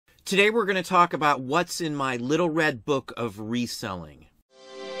Today we're going to talk about what's in my little red book of reselling.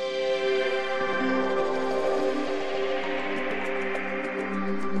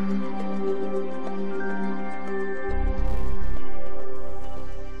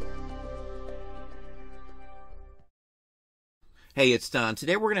 Hey, it's Don.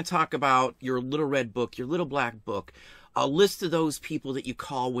 Today we're going to talk about your little red book, your little black book, a list of those people that you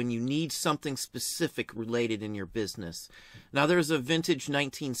call when you need something specific related in your business. Now, there's a vintage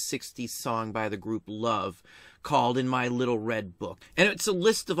 1960s song by the group Love called In My Little Red Book. And it's a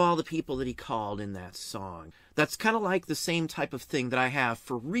list of all the people that he called in that song. That's kind of like the same type of thing that I have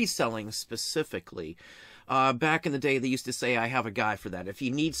for reselling specifically. Back in the day, they used to say, I have a guy for that. If you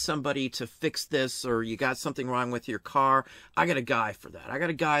need somebody to fix this or you got something wrong with your car, I got a guy for that. I got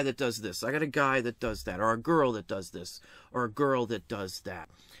a guy that does this. I got a guy that does that. Or a girl that does this. Or a girl that does that.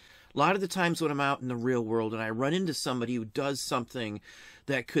 A lot of the times when I'm out in the real world and I run into somebody who does something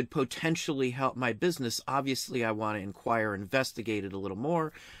that could potentially help my business, obviously I want to inquire, investigate it a little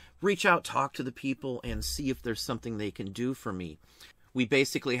more, reach out, talk to the people, and see if there's something they can do for me. We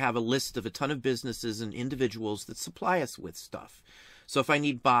basically have a list of a ton of businesses and individuals that supply us with stuff. So if I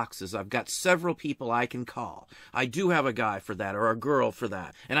need boxes, I've got several people I can call. I do have a guy for that or a girl for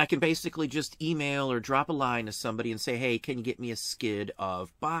that. And I can basically just email or drop a line to somebody and say, hey, can you get me a skid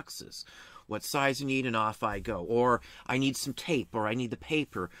of boxes? What size you need, and off I go. Or I need some tape, or I need the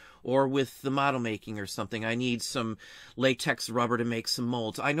paper, or with the model making or something, I need some latex rubber to make some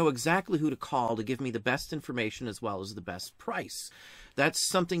molds. I know exactly who to call to give me the best information as well as the best price. That's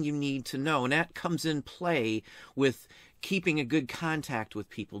something you need to know, and that comes in play with keeping a good contact with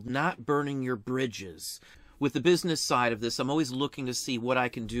people, not burning your bridges. With the business side of this, I'm always looking to see what I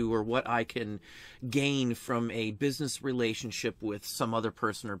can do or what I can gain from a business relationship with some other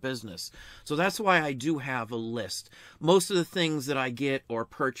person or business. So that's why I do have a list. Most of the things that I get or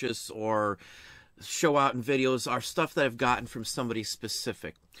purchase or show out in videos are stuff that I've gotten from somebody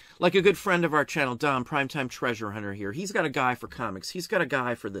specific. Like a good friend of our channel, Don, Primetime Treasure Hunter here. He's got a guy for comics. He's got a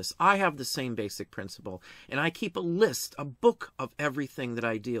guy for this. I have the same basic principle. And I keep a list, a book of everything that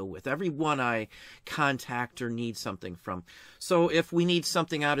I deal with. Everyone I contact or need something from. So if we need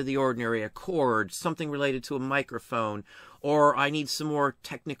something out of the ordinary, a cord, something related to a microphone, or I need some more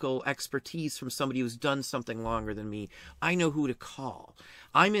technical expertise from somebody who's done something longer than me, I know who to call.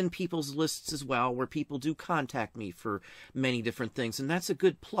 I'm in people's lists as well where people do contact me for many different things, and that's a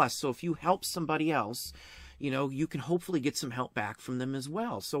good plus. So if you help somebody else, you know, you can hopefully get some help back from them as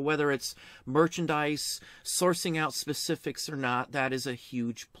well. So whether it's merchandise, sourcing out specifics or not, that is a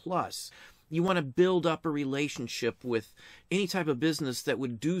huge plus. You want to build up a relationship with any type of business that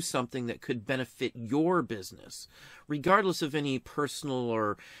would do something that could benefit your business. Regardless of any personal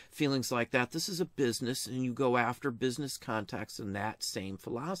or feelings like that, this is a business and you go after business contacts in that same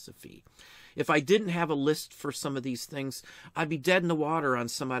philosophy. If I didn't have a list for some of these things, I'd be dead in the water on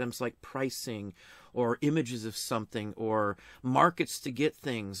some items like pricing or images of something or markets to get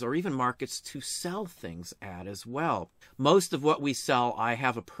things or even markets to sell things at as well. Most of what we sell, I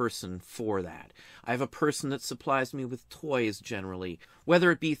have a person for that. I have a person that supplies me with toys generally,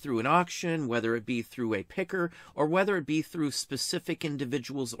 whether it be through an auction, whether it be through a picker, or whether it be through specific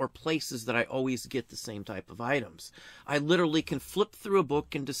individuals or places that I always get the same type of items. I literally can flip through a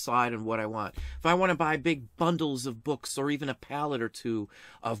book and decide on what I want. If I want to buy big bundles of books or even a pallet or two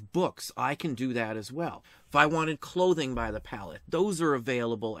of books, I can do that as well. If I wanted clothing by the pallet, those are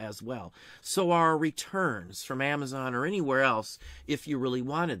available as well. So are returns from Amazon or anywhere else if you really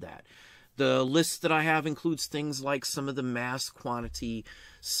wanted that. The list that I have includes things like some of the mass quantity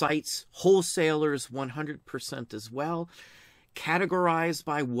sites, wholesalers 100% as well, categorized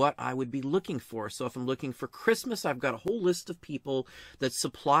by what I would be looking for. So if I'm looking for Christmas, I've got a whole list of people that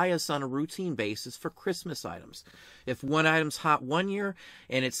supply us on a routine basis for Christmas items. If one item's hot one year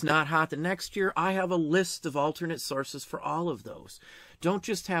and it's not hot the next year, I have a list of alternate sources for all of those. Don't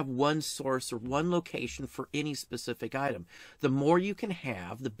just have one source or one location for any specific item. The more you can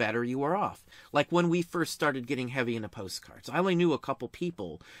have, the better you are off. Like when we first started getting heavy into postcards, I only knew a couple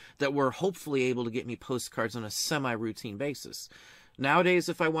people that were hopefully able to get me postcards on a semi-routine basis. Nowadays,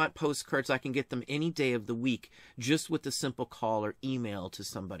 if I want postcards, I can get them any day of the week just with a simple call or email to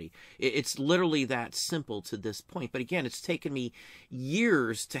somebody. It's literally that simple to this point. But again, it's taken me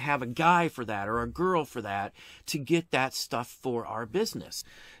years to have a guy for that or a girl for that to get that stuff for our business.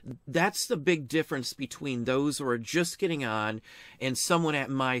 That's the big difference between those who are just getting on and someone at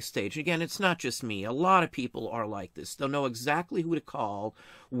my stage. Again, it's not just me. A lot of people are like this. They'll know exactly who to call,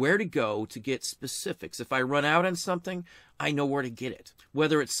 where to go to get specifics. If I run out on something, I know where to get it.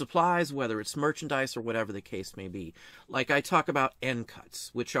 Whether it's supplies, whether it's merchandise, or whatever the case may be. Like I talk about end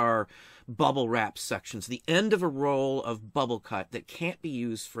cuts, which are bubble wrap sections, the end of a roll of bubble cut that can't be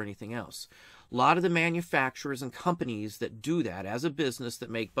used for anything else. A lot of the manufacturers and companies that do that as a business, that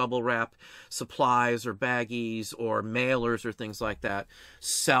make bubble wrap supplies or baggies or mailers or things like that,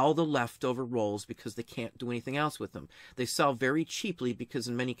 sell the leftover rolls because they can't do anything else with them. They sell very cheaply because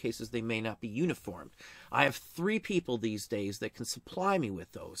in many cases they may not be uniformed. I have 3 people these days that can supply me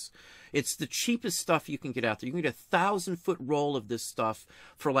with those. It's the cheapest stuff you can get out there. You can get a 1,000-foot roll of this stuff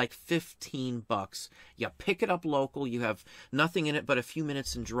for like $15. You pick it up local. You have nothing in it but a few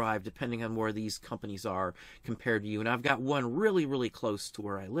minutes and drive, depending on where these companies are compared to you. And I've got one really, really close to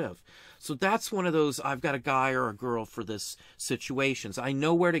where I live. So that's one of those, I've got a guy or a girl for this situations. I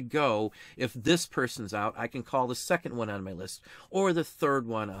know where to go. If this person's out, I can call the second one on my list or the third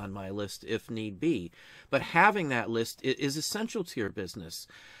one on my list if need be. But having that list is essential to your business.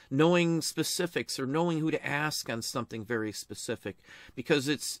 Knowing specifics or knowing who to ask on something very specific, because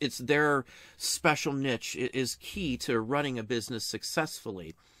it's their special niche is key to running a business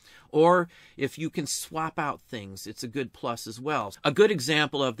successfully. Or if you can swap out things, it's a good plus as well. A good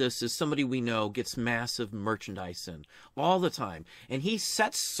example of this is somebody we know gets massive merchandise in all the time, and he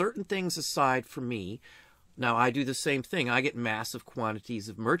sets certain things aside for me. Now, I do the same thing. I get massive quantities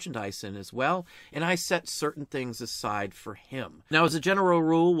of merchandise in as well, and I set certain things aside for him. Now, as a general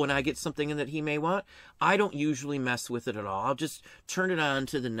rule, when I get something in that he may want, I don't usually mess with it at all. I'll just turn it on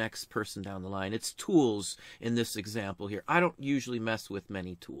to the next person down the line. It's tools in this example here. I don't usually mess with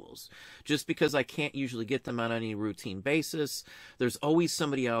many tools, just because I can't usually get them on any routine basis. There's always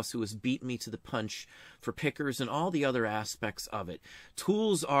somebody else who has beat me to the punch for pickers and all the other aspects of it.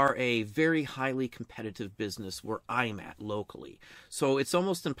 Tools are a very highly competitive business where I'm at locally. So it's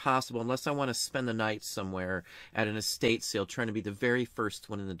almost impossible, unless I want to spend the night somewhere at an estate sale trying to be the very first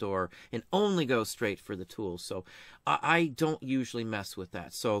one in the door and only go straight for the tools. So I don't usually mess with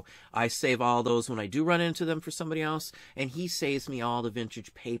that. So I save all those when I do run into them for somebody else, and he saves me all the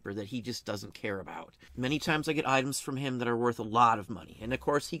vintage paper that he just doesn't care about. Many times I get items from him that are worth a lot of money, and of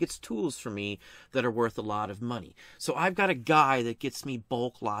course he gets tools from me that are worth a lot of money. So I've got a guy that gets me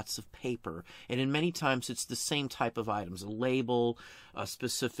bulk lots of paper, and in many times it's the same type of items, a label, a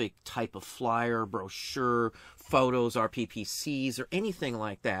specific type of flyer, brochure, photos, RPPCs, or anything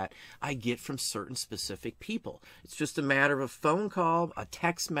like that I get from certain specific people. It's just a matter of a phone call, a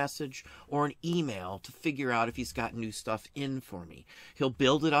text message, or an email to figure out if he's got new stuff in for me. He'll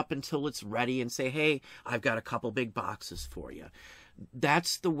build it up until it's ready and say, hey, I've got a couple big boxes for you.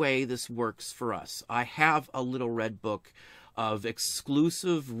 That's the way this works for us. I have a little red book of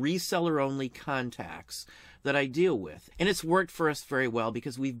exclusive reseller-only contacts that I deal with. And it's worked for us very well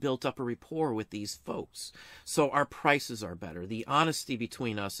because we've built up a rapport with these folks. So our prices are better. The honesty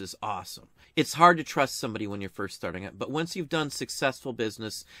between us is awesome. It's hard to trust somebody when you're first starting out, but once you've done successful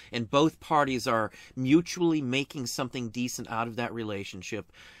business and both parties are mutually making something decent out of that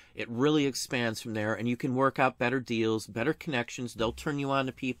relationship, it really expands from there, and you can work out better deals, better connections. They'll turn you on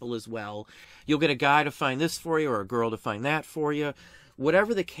to people as well. You'll get a guy to find this for you or a girl to find that for you.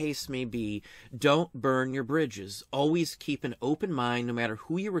 Whatever the case may be, don't burn your bridges. Always keep an open mind no matter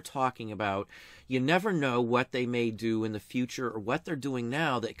who you were talking about. You never know what they may do in the future or what they're doing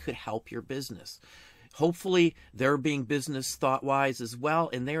now that could help your business. Hopefully, they're being business thought-wise as well,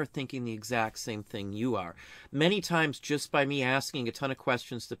 and they are thinking the exact same thing you are. Many times, just by me asking a ton of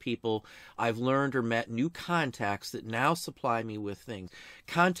questions to people, I've learned or met new contacts that now supply me with things.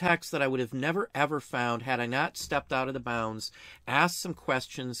 Contacts that I would have never, ever found had I not stepped out of the bounds, asked some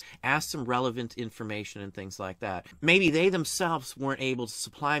questions, asked some relevant information and things like that. Maybe they themselves weren't able to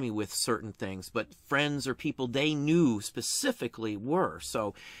supply me with certain things, but friends or people they knew specifically were.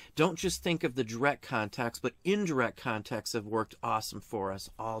 So don't just think of the direct contacts, but indirect contacts have worked awesome for us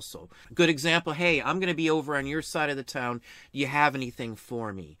also. Good example, hey, I'm going to be over on your side of the town. Do you have anything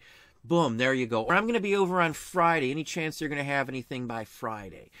for me? Boom, there you go. Or I'm going to be over on Friday. Any chance you're going to have anything by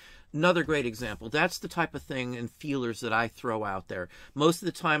Friday? Another great example. That's the type of thing and feelers that I throw out there. Most of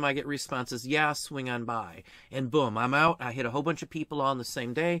the time I get responses, yeah, swing on by. And boom, I'm out. I hit a whole bunch of people on the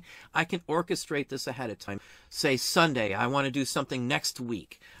same day. I can orchestrate this ahead of time. Say Sunday, I want to do something next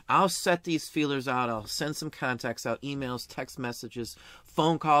week. I'll set these feelers out. I'll send some contacts out, emails, text messages,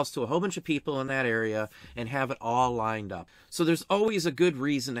 phone calls to a whole bunch of people in that area and have it all lined up. So there's always a good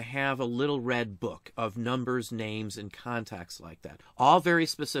reason to have a little red book of numbers, names, and contacts like that. All very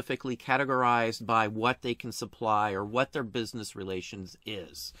specifically categorized by what they can supply or what their business relations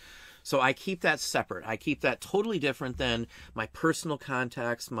is. So I keep that separate. I keep that totally different than my personal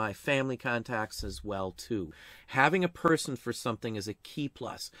contacts, my family contacts as well too. Having a person for something is a key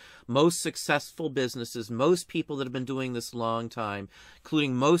plus. Most successful businesses, most people that have been doing this a long time,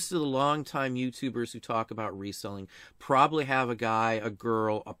 including most of the long-time YouTubers who talk about reselling, probably have a guy, a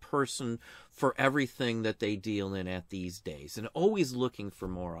girl, a person for everything that they deal in at these days, and always looking for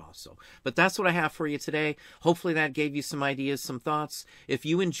more also. But that's what I have for you today. Hopefully that gave you some ideas, some thoughts. If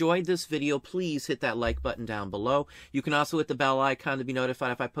you enjoyed this video, please hit that like button down below. You can also hit the bell icon to be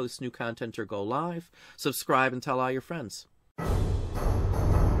notified if I post new content or go live. Subscribe and tell all your friends.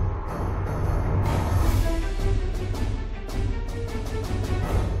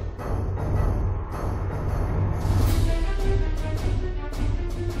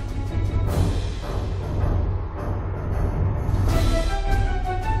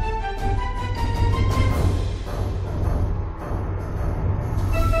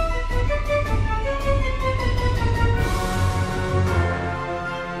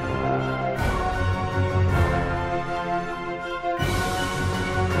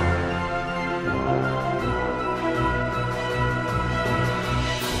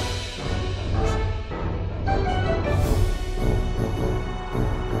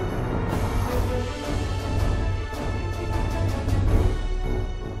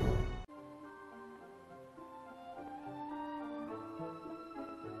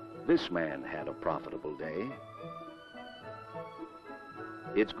 This man had a profitable day.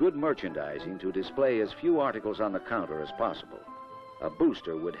 It's good merchandising to display as few articles on the counter as possible. A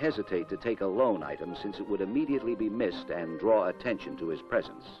booster would hesitate to take a loan item since it would immediately be missed and draw attention to his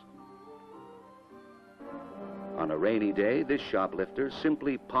presence. On a rainy day, this shoplifter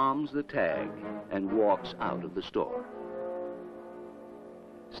simply palms the tag and walks out of the store.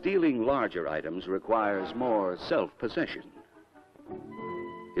 Stealing larger items requires more self-possession.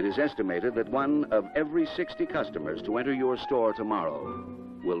 It is estimated that 1 of every 60 customers to enter your store tomorrow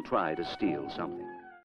will try to steal something.